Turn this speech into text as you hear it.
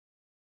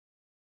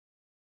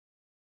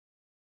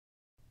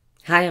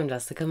Hi, I'm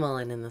Jessica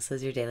Mullen, and this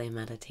is your daily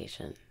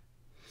meditation.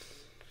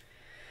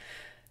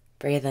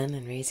 Breathe in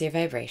and raise your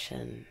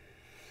vibration.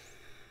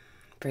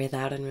 Breathe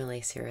out and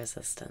release your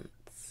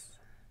resistance.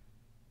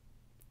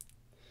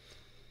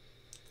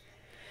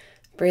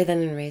 Breathe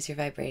in and raise your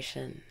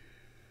vibration.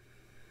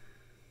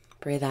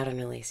 Breathe out and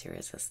release your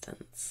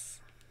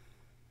resistance.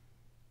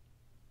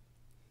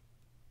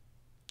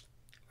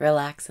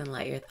 Relax and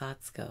let your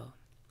thoughts go.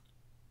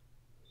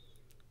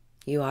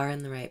 You are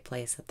in the right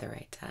place at the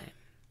right time.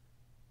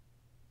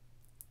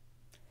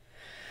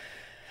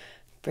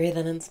 Breathe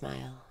in and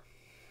smile.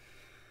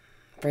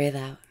 Breathe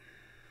out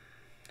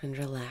and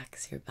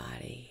relax your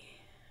body.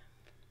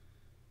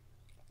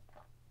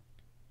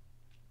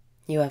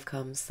 You have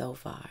come so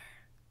far.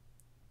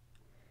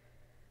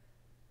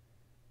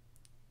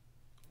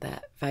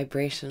 That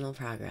vibrational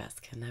progress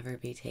can never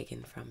be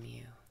taken from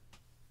you.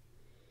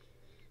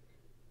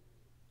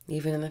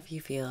 Even if you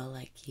feel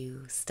like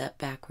you step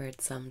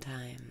backwards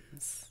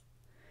sometimes,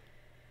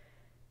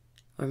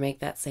 or make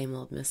that same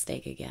old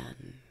mistake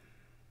again,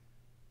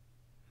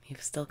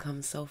 you've still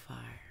come so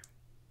far,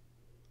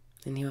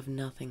 and you have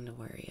nothing to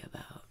worry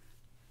about.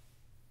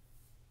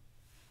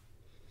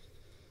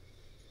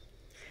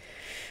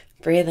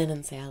 Breathe in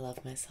and say, I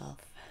love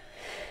myself.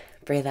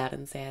 Breathe out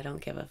and say, I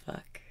don't give a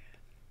fuck.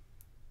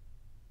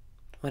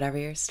 Whatever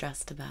you're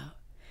stressed about,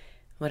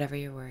 whatever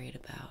you're worried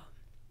about,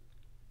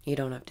 you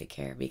don't have to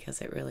care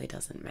because it really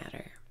doesn't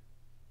matter.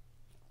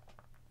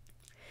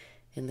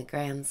 In the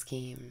grand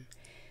scheme,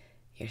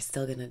 you're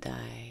still gonna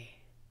die,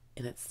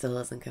 and it still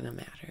isn't gonna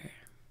matter.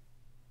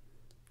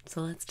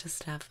 So let's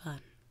just have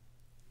fun.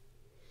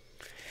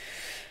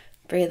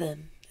 Breathe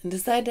in and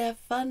decide to have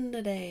fun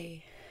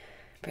today.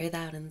 Breathe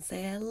out and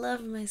say, I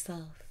love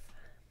myself.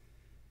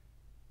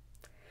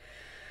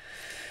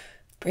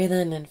 Breathe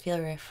in and feel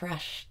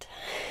refreshed.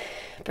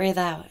 Breathe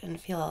out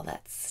and feel all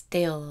that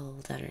stale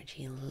old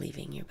energy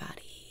leaving your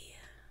body.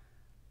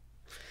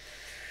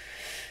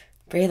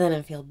 Breathe in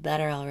and feel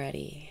better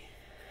already.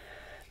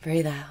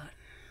 Breathe out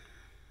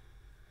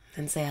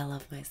and say, I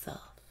love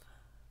myself.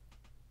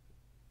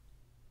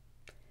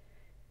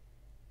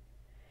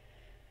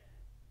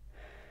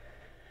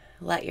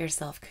 Let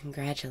yourself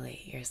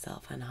congratulate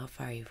yourself on how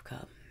far you've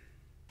come.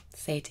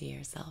 Say to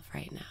yourself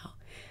right now,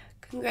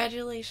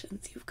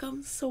 congratulations, you've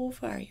come so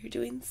far. You're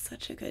doing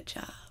such a good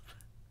job.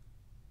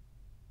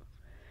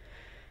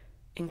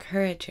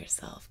 Encourage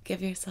yourself.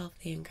 Give yourself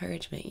the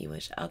encouragement you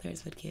wish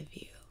others would give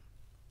you.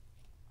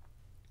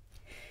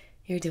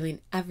 You're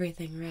doing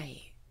everything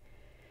right.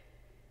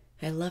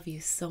 I love you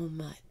so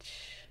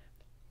much.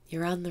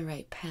 You're on the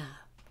right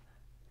path.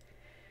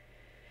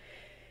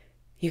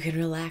 You can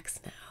relax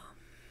now.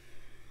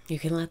 You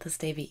can let this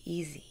day be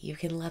easy. You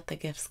can let the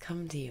gifts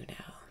come to you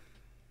now.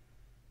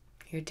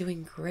 You're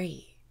doing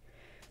great.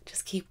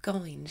 Just keep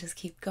going. Just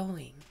keep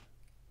going.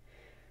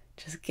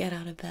 Just get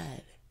out of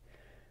bed.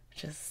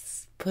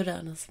 Just put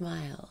on a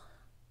smile.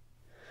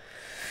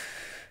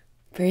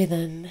 Breathe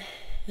in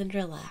and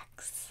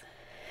relax.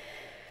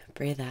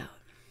 Breathe out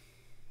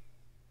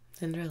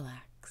and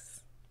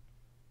relax.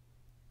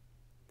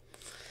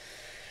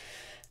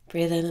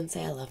 Breathe in and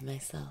say, I love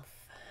myself.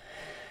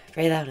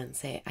 Breathe out and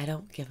say, I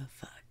don't give a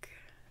fuck.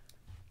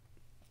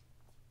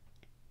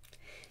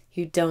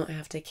 You don't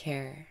have to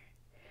care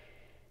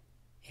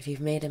if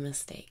you've made a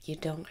mistake. You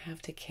don't have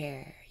to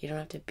care. You don't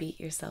have to beat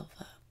yourself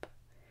up.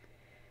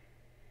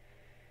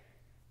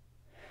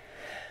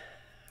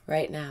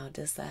 Right now,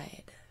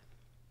 decide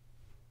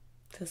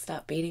to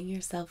stop beating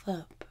yourself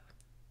up.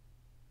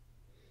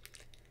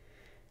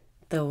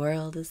 The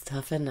world is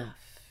tough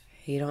enough.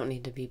 You don't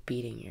need to be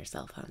beating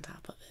yourself on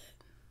top of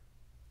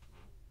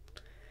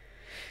it.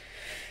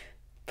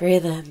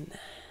 Breathe in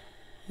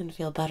and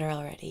feel better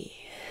already.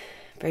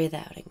 Breathe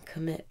out and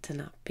commit to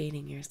not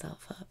beating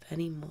yourself up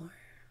anymore.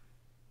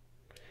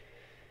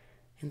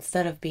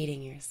 Instead of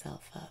beating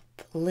yourself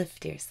up,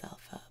 lift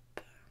yourself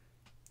up.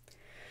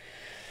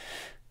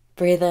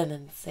 Breathe in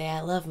and say,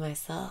 I love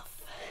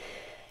myself.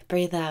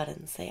 Breathe out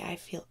and say, I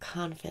feel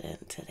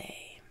confident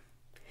today.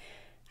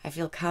 I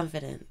feel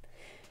confident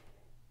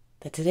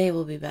that today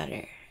will be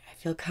better. I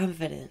feel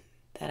confident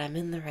that I'm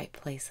in the right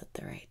place at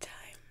the right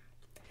time.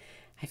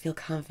 I feel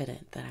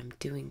confident that I'm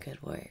doing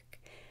good work.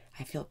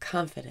 I feel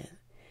confident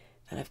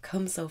that I've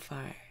come so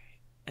far,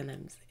 and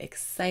I'm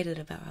excited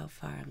about how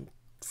far I'm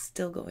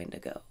still going to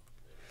go.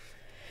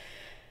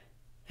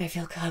 I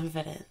feel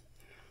confident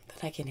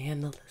that I can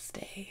handle this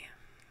day.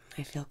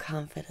 I feel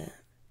confident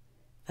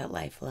that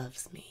life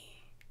loves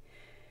me.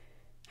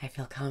 I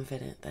feel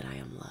confident that I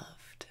am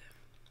loved.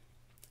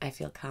 I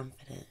feel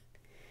confident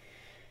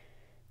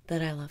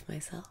that I love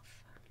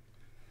myself.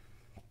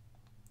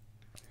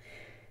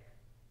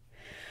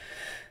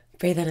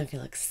 Breathe in and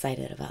feel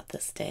excited about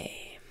this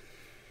day.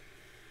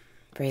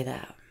 Breathe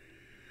out.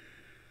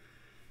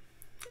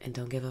 And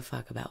don't give a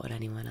fuck about what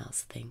anyone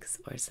else thinks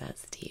or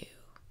says to you.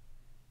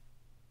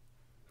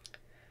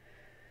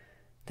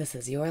 This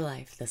is your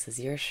life. This is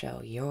your show.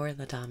 You're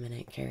the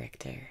dominant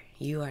character.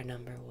 You are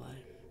number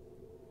one.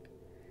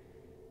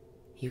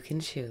 You can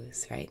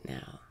choose right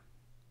now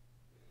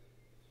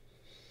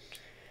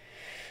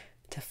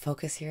to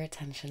focus your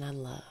attention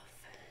on love,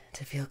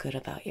 to feel good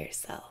about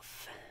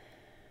yourself,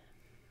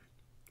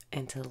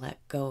 and to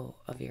let go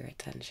of your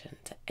attention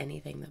to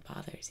anything that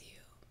bothers you.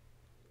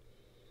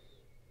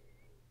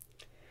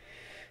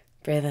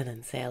 Breathe in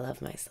and say, I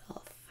love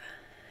myself.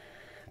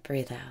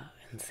 Breathe out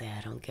and say,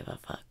 I don't give a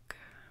fuck.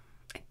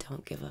 I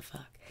don't give a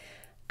fuck.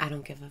 I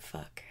don't give a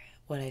fuck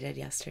what I did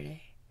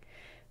yesterday.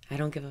 I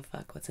don't give a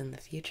fuck what's in the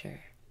future.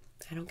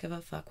 I don't give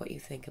a fuck what you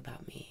think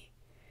about me.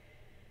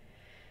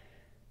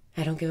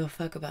 I don't give a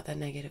fuck about the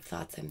negative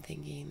thoughts I'm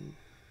thinking.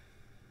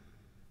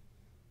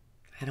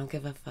 I don't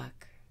give a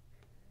fuck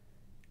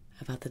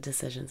about the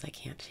decisions I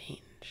can't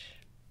change.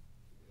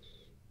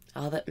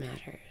 All that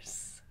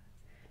matters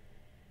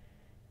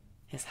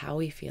is how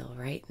we feel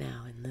right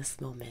now in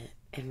this moment.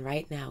 And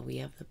right now we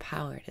have the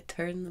power to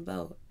turn the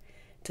boat,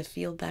 to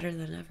feel better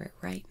than ever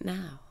right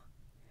now.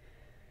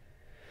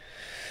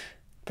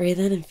 Breathe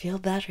in and feel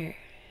better.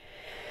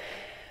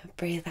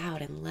 Breathe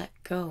out and let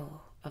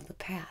go of the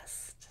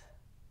past.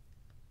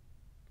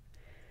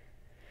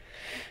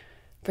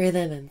 Breathe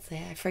in and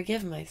say, I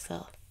forgive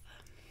myself.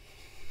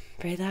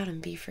 Breathe out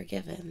and be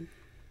forgiven.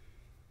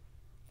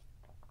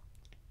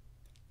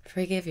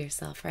 Forgive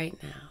yourself right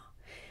now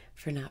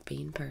for not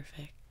being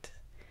perfect.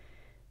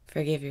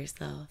 Forgive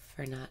yourself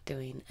for not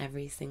doing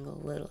every single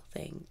little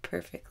thing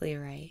perfectly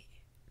right.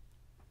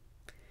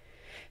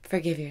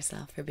 Forgive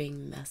yourself for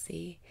being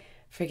messy.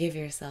 Forgive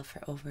yourself for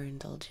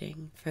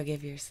overindulging.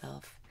 Forgive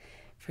yourself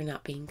for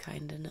not being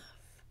kind enough.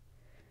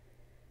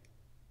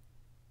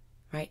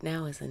 Right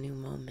now is a new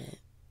moment,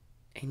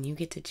 and you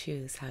get to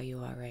choose how you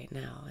are right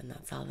now, and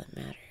that's all that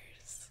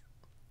matters.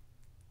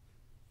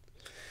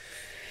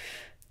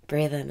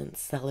 Breathe in and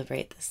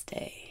celebrate this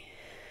day.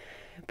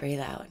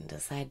 Breathe out and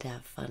decide to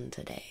have fun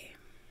today.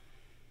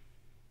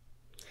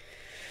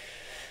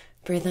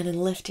 Breathe in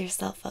and lift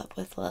yourself up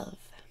with love.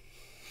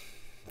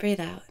 Breathe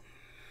out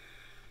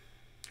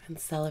and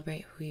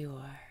celebrate who you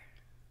are.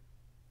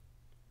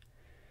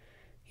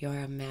 You are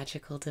a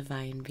magical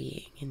divine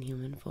being in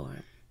human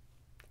form.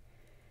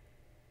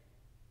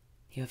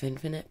 You have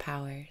infinite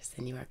powers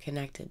and you are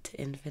connected to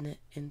infinite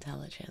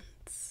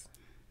intelligence.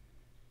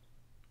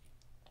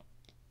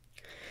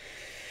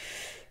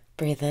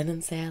 Breathe in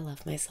and say, I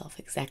love myself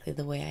exactly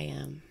the way I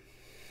am.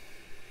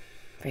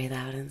 Breathe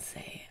out and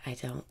say, I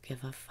don't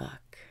give a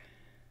fuck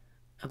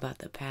about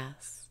the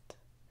past,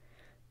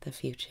 the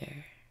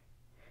future,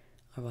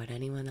 or what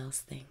anyone else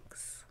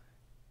thinks.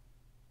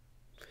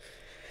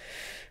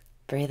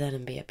 Breathe in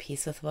and be at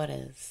peace with what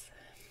is.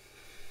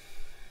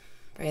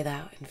 Breathe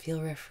out and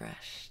feel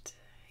refreshed.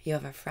 You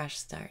have a fresh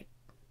start,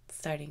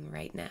 starting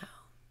right now.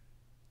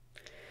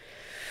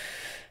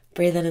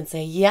 Breathe in and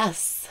say,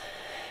 yes.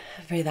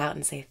 Breathe out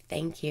and say,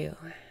 thank you.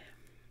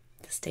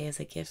 This day is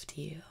a gift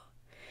to you.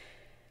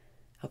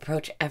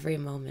 Approach every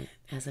moment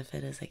as if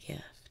it is a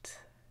gift.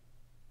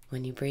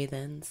 When you breathe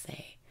in,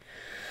 say,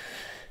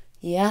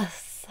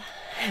 yes.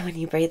 When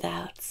you breathe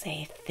out,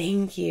 say,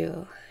 thank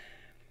you.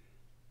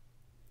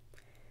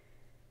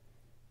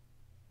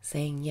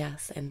 Saying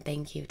yes and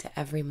thank you to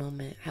every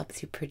moment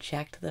helps you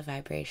project the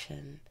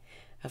vibration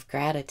of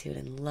gratitude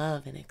and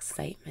love and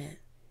excitement.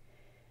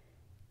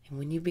 And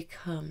when you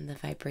become the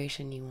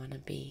vibration you want to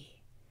be,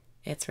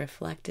 it's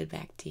reflected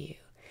back to you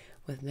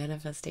with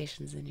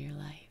manifestations in your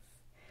life.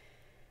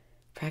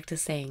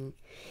 Practice saying,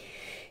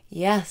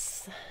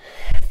 yes,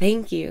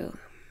 thank you,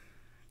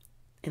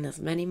 in as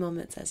many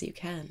moments as you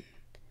can.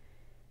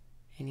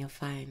 And you'll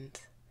find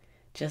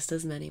just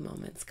as many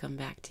moments come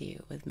back to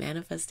you with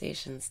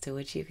manifestations to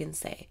which you can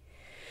say,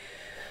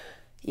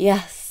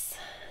 yes,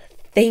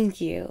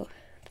 thank you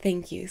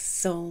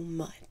so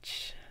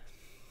much.